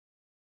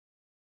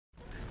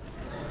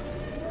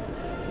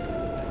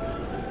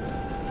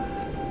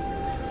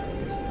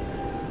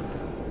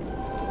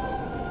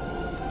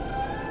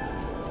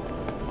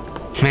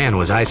Man,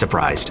 was I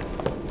surprised.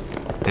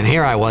 And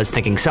here I was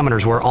thinking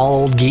summoners were all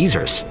old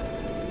geezers.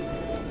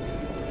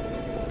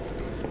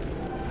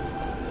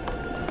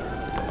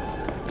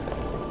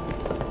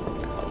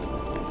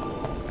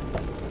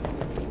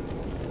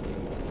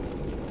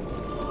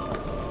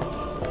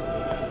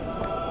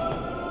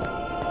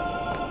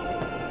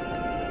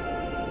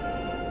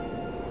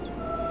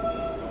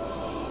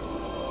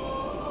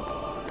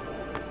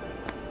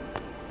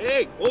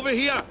 Hey, over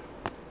here!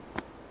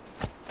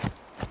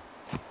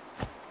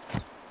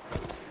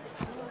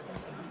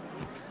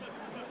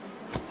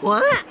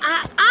 What?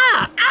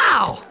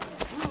 Ow!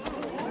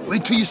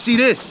 Wait till you see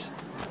this.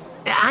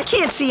 I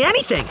can't see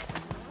anything.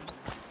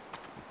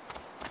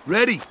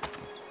 Ready?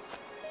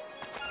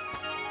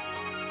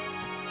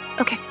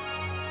 Okay.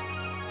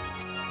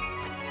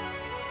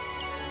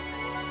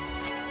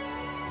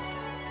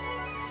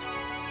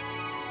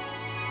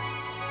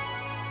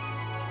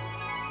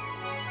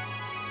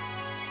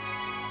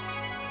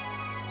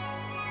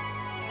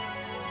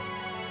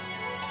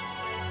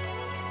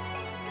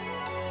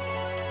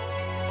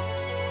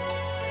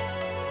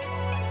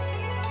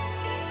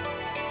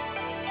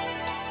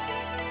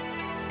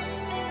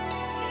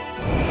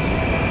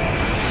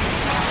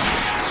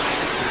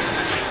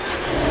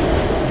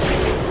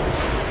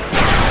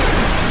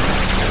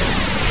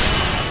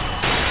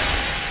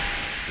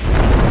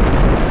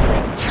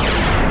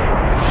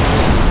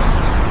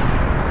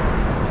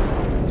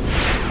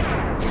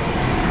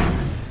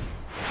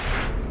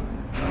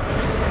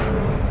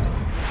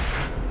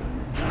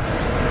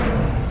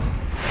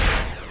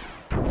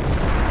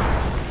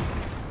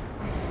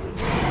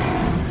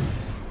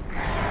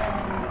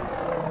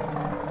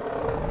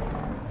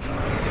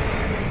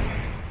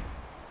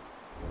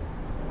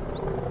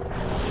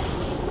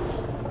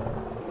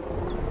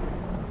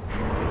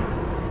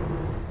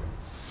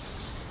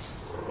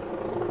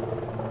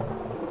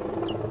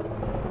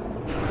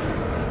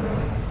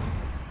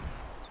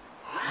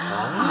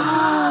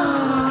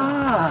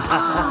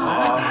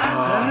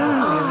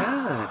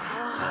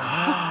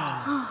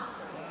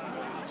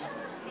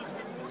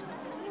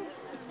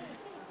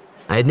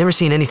 I had never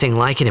seen anything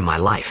like it in my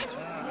life.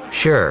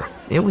 Sure,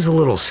 it was a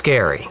little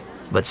scary,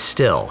 but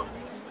still,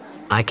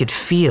 I could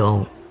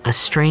feel a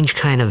strange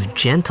kind of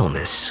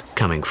gentleness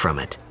coming from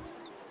it.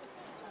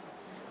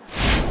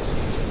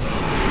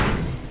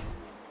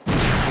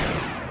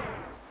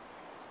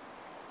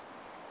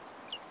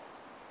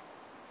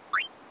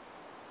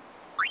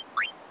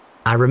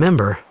 I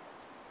remember,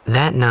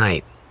 that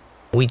night,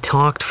 we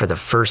talked for the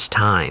first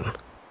time.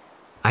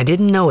 I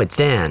didn't know it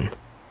then,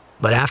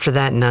 but after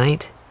that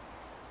night,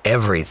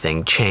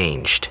 everything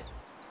changed.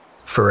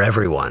 For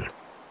everyone.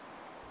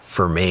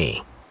 For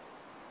me.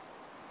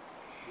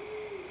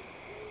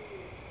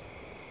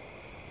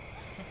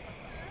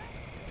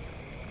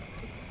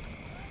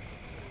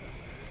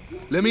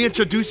 Let me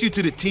introduce you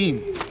to the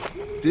team.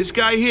 This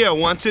guy here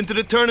wants into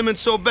the tournament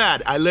so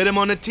bad, I let him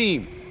on the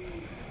team.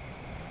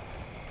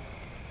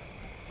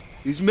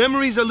 His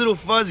memory's a little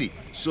fuzzy,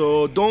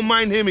 so don't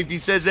mind him if he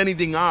says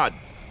anything odd.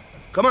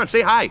 Come on,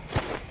 say hi.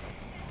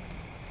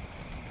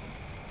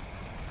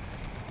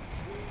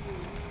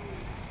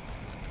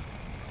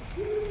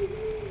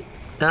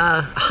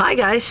 Hi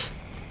guys.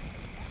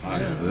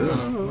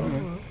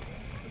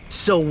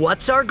 So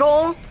what's our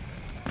goal?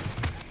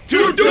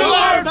 To do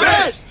our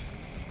best!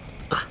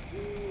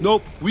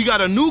 Nope, we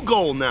got a new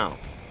goal now.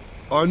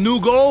 Our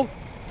new goal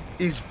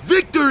is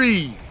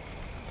victory!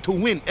 To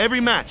win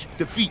every match,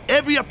 defeat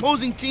every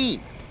opposing team,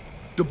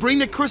 to bring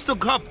the Crystal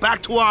Cup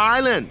back to our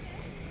island.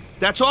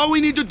 That's all we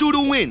need to do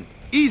to win.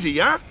 Easy,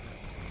 huh?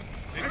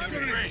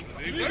 Victory!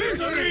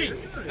 Victory!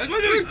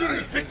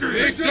 Victory!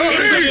 Victory!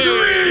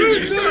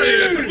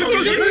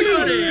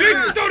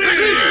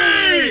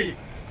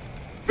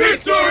 Victory!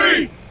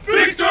 Victory!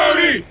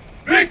 Victory!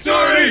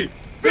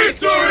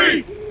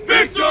 Victory!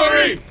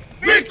 Victory!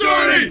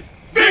 Victory!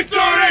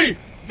 Victory!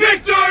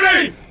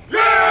 Victory!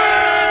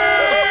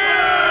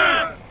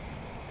 Yeah!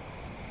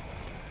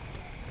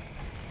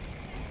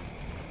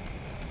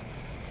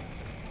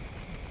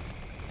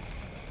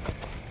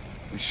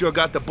 We sure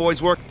got the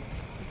boys work.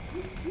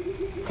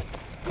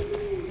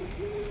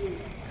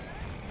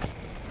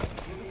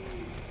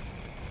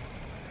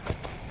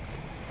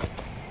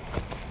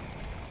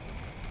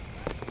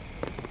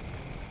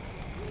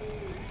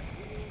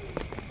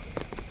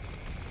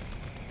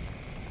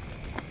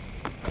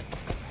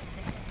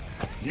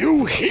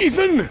 You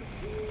heathen!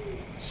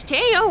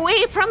 Stay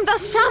away from the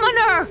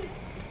summoner!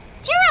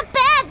 You're a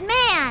bad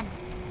man!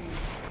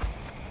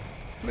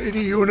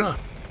 Lady Yuna,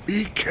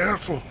 be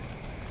careful.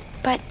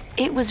 But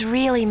it was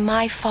really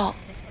my fault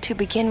to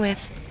begin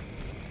with.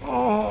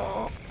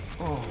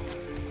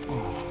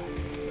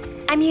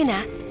 I'm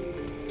Yuna.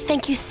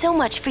 Thank you so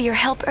much for your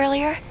help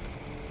earlier.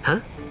 Huh?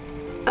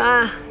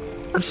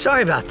 I'm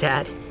sorry about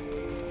that.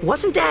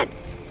 Wasn't I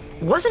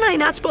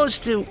not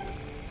supposed to?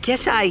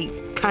 Guess I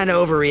kinda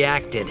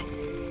overreacted.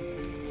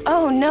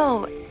 Oh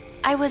no,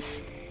 I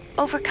was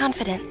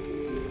overconfident.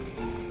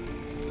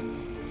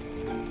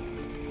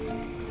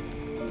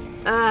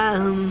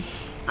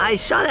 I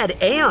saw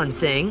that Aeon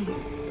thing.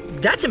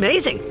 That's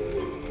amazing.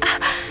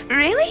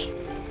 Really?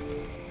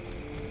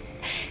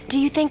 Do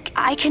you think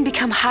I can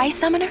become High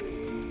Summoner?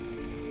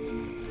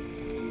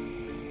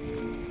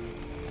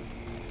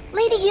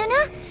 Lady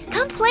Yuna,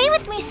 come play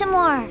with me some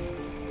more.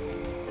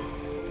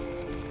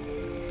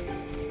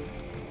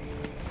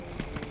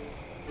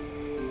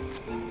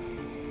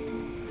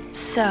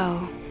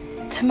 So,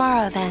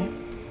 tomorrow then.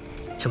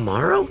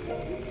 Tomorrow?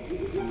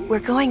 We're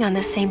going on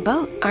the same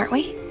boat, aren't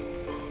we?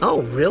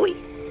 Oh, really?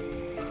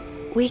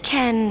 We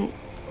can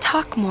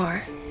talk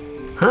more.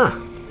 Huh.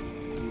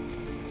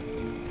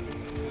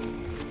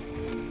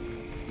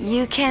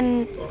 You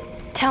can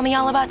tell me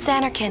all about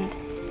Xanarkand.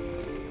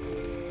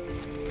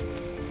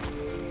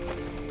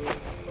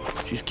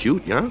 She's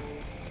cute, yeah?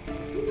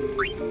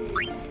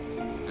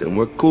 Then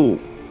we're cool.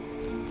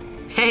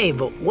 Hey,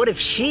 but what if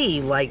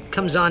she, like,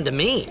 comes on to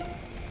me?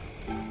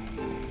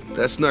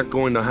 That's not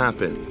going to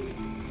happen.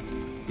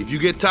 If you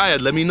get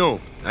tired, let me know.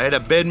 I had a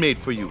bed made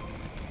for you.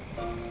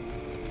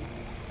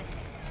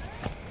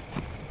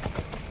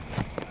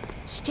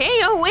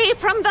 Stay away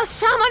from the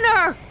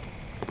summoner!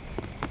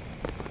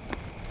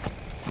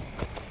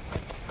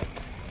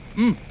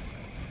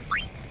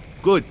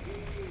 Good.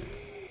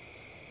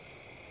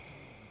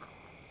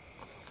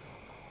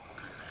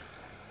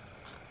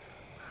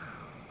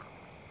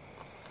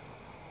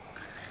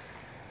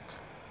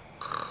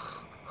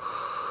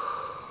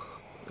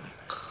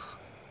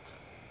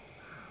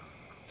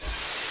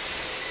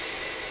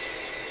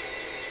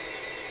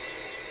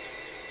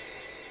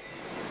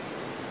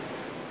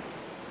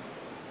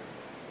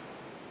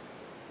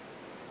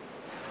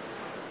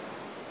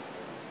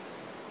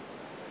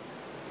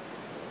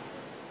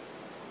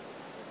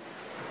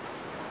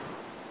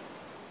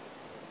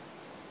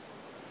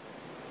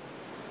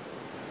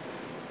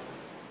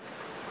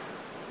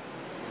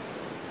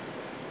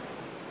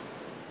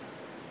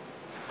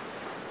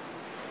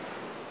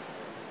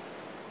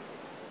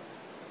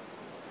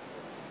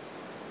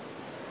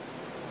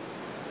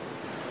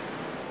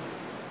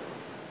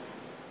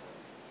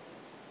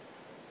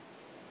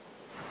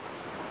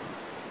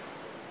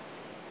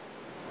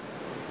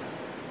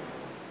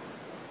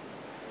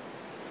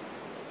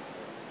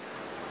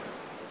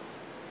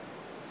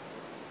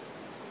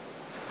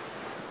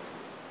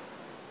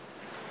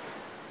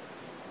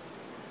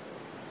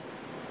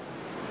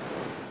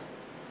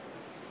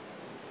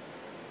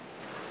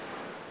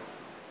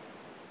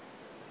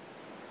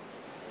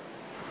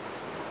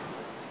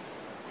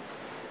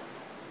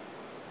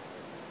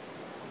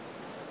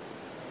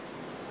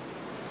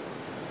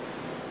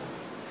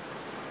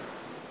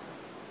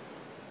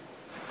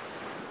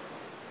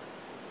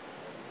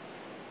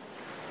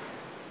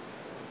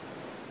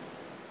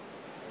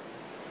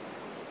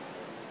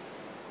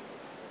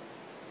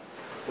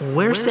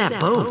 Where's that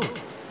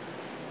boat?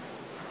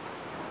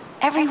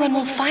 Everyone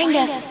will find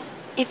us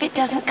if it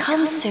doesn't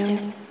come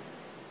soon.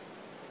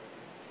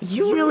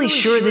 You really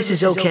sure this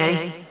is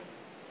okay?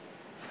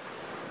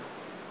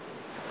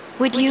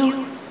 Would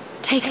you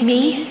take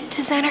me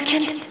to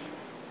Xanarkand?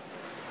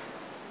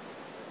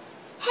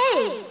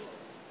 Hey!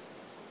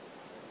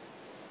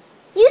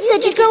 You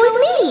said you'd go with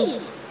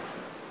me!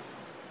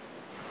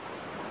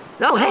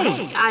 Oh,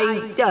 hey,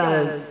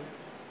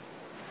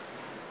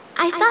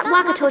 I thought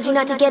Waka told you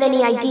not to get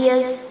any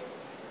ideas.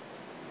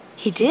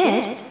 He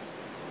did?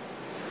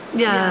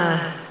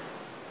 Yeah,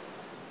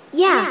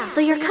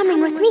 so you're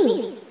coming with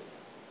me.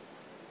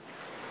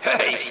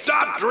 Hey,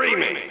 stop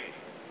dreaming!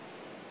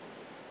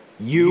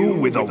 You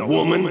with a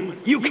woman?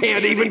 You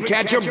can't even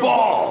catch a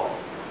ball!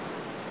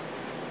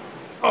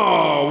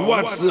 Oh,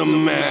 what's the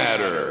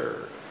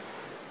matter?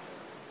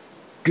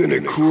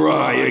 Gonna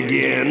cry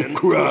again?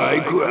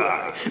 Cry,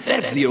 cry.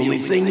 That's the only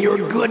thing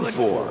you're good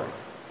for.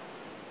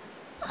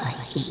 I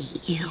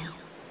hate you.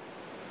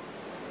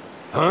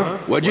 Huh?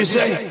 What'd you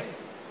say?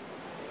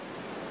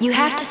 You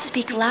have to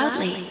speak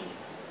loudly.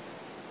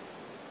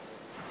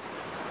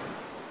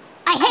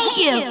 I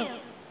hate you!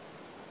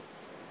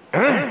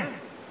 Huh?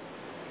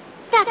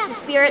 That's the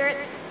spirit.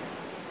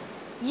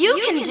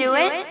 You can do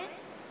it!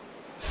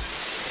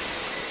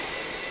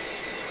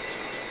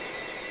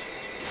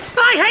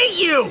 I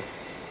hate you!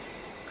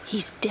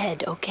 He's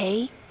dead,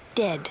 okay?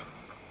 Dead.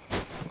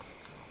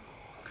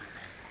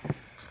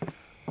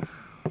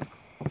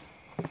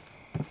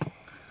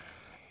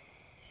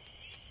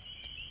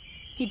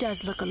 He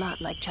does look a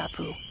lot like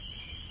Chapu.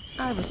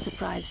 I was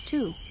surprised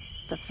too,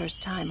 the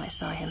first time I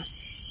saw him.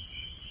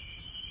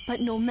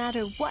 But no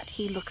matter what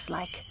he looks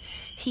like,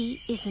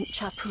 he isn't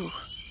Chapu.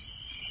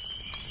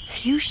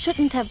 You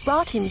shouldn't have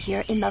brought him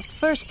here in the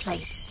first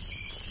place.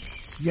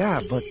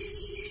 Yeah, but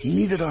he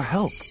needed our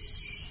help.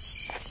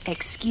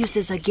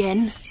 Excuses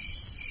again?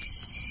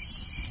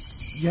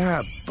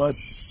 Yeah, but...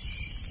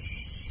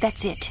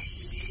 That's it.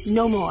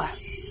 No more.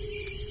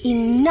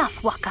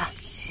 Enough, Waka.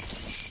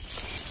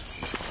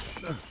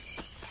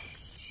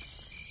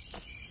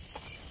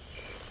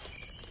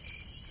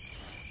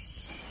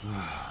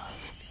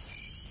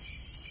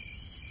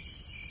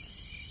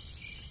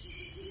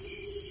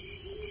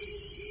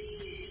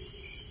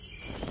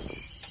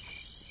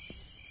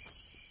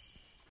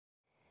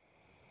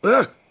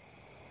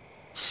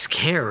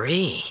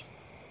 Scary.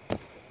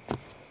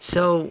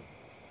 So,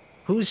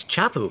 who's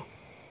Chapu?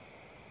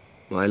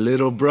 My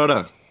little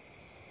brother,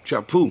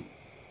 Chapu.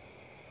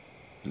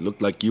 He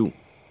looked like you.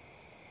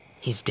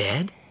 He's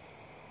dead?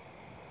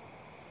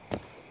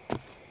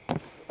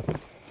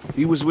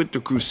 He was with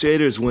the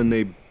Crusaders when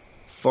they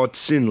fought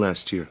Sin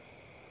last year.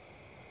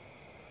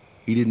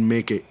 He didn't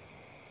make it.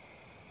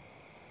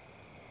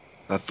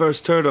 I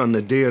first heard on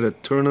the day of the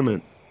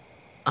tournament.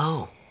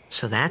 Oh,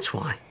 so that's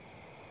why.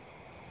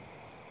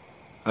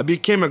 I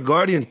became a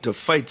guardian to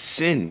fight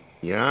Sin,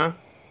 yeah?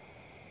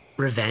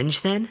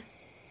 Revenge, then?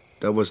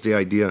 That was the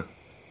idea.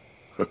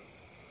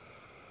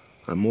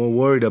 I'm more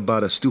worried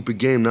about a stupid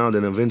game now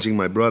than avenging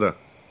my brother.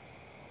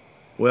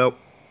 Well,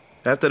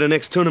 after the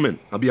next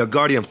tournament, I'll be a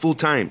guardian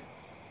full-time.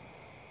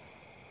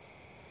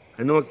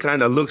 I know it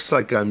kinda looks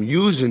like I'm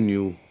using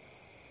you,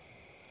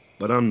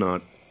 but I'm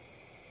not.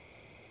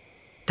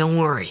 Don't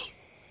worry.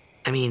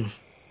 I mean,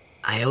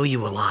 I owe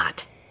you a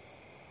lot.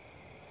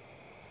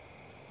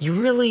 You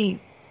really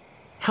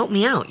helped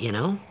me out, you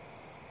know?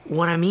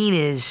 What I mean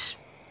is...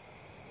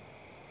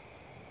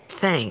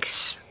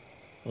 Thanks,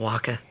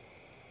 Waka.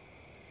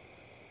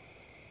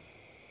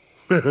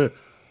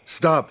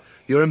 Stop.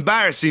 You're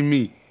embarrassing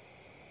me.